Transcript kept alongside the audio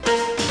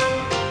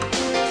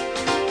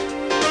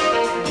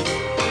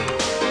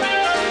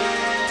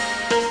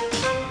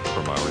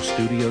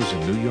studios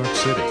in New York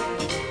City,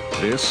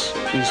 this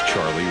is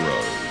Charlie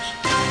Rose.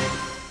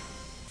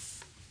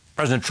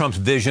 President Trump's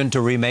vision to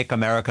remake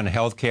American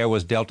health care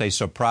was dealt a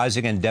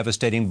surprising and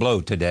devastating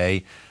blow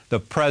today. The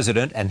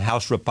president and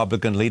House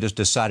Republican leaders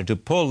decided to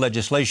pull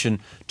legislation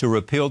to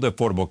repeal the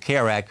Affordable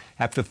Care Act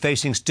after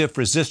facing stiff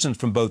resistance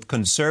from both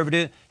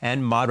conservative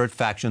and moderate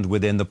factions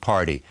within the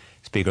party.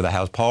 Speaker of the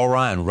House Paul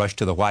Ryan rushed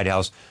to the White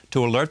House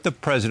to alert the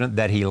president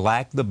that he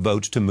lacked the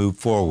votes to move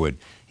forward.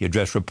 He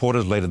addressed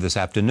reporters later this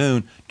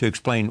afternoon to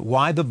explain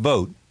why the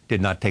vote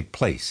did not take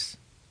place.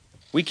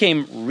 We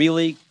came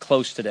really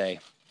close today,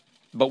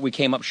 but we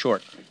came up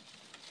short.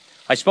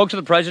 I spoke to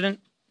the president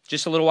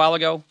just a little while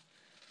ago,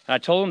 and I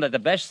told him that the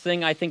best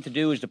thing I think to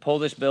do is to pull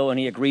this bill, and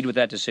he agreed with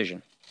that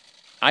decision.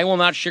 I will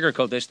not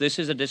sugarcoat this. This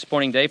is a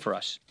disappointing day for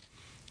us.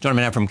 Joining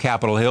me now from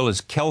Capitol Hill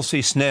is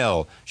Kelsey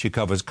Snell. She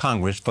covers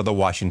Congress for the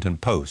Washington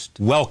Post.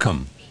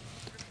 Welcome.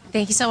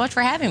 Thank you so much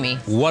for having me.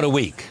 What a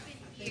week.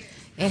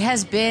 It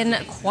has been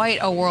quite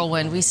a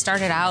whirlwind. We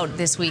started out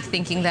this week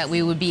thinking that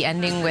we would be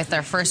ending with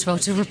our first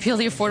vote to repeal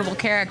the Affordable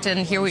Care Act, and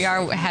here we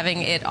are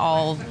having it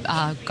all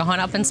gone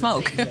up in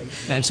smoke.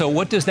 And so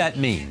what does that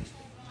mean,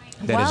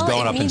 that it's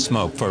gone up in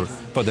smoke for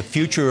the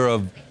future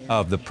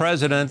of the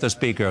president, the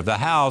Speaker of the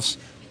House,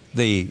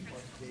 the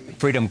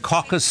Freedom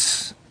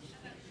Caucus,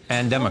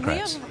 and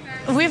Democrats?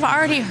 We've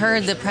already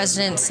heard the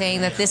president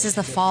saying that this is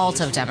the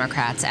fault of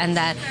Democrats and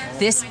that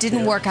this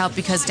didn't work out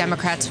because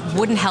Democrats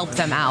wouldn't help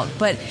them out.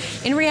 But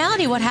in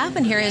reality, what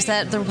happened here is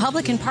that the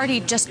Republican Party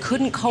just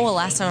couldn't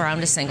coalesce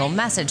around a single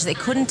message. They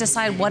couldn't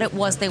decide what it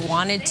was they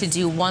wanted to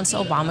do once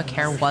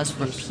Obamacare was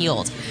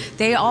repealed.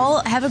 They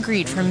all have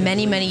agreed for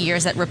many, many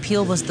years that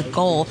repeal was the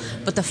goal,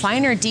 but the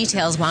finer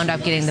details wound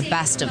up getting the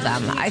best of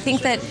them. I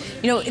think that,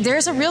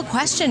 there's a real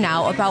question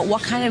now about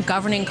what kind of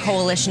governing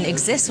coalition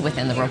exists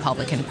within the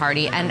Republican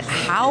Party and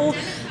how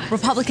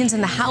Republicans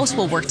in the House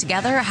will work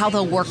together, how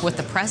they'll work with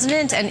the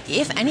president, and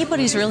if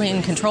anybody's really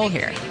in control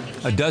here.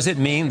 Does it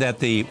mean that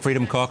the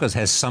Freedom Caucus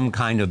has some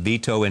kind of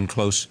veto in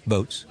close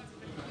votes?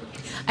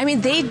 I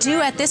mean, they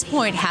do at this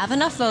point have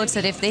enough votes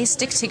that if they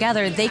stick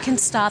together, they can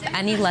stop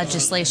any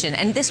legislation.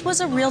 And this was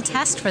a real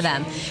test for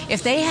them.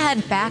 If they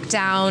had backed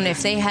down,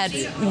 if they had,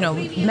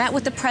 met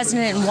with the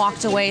president and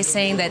walked away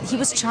saying that he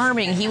was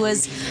charming, he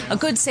was a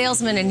good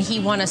salesman and he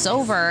won us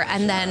over,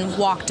 and then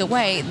walked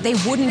away, they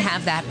wouldn't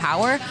have that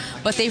power.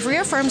 But they've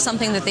reaffirmed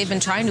something that they've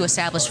been trying to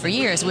establish for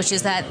years, which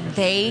is that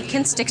they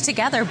can stick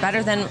together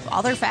better than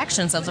other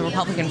factions of the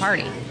Republican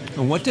Party.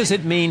 And what does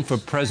it mean for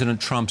President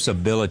Trump's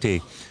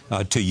ability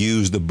to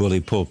use the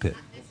bully pulpit?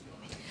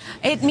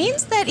 It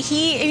means that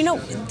he,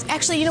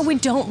 we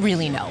don't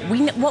really know.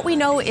 What we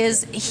know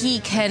is he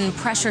can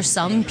pressure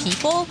some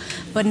people,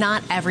 but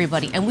not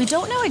everybody. And we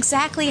don't know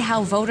exactly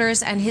how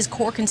voters and his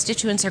core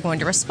constituents are going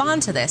to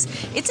respond to this.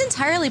 It's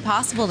entirely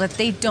possible that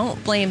they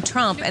don't blame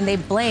Trump and they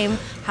blame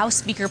House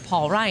Speaker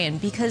Paul Ryan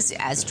because,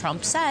 as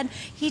Trump said,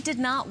 he did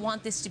not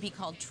want this to be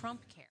called Trump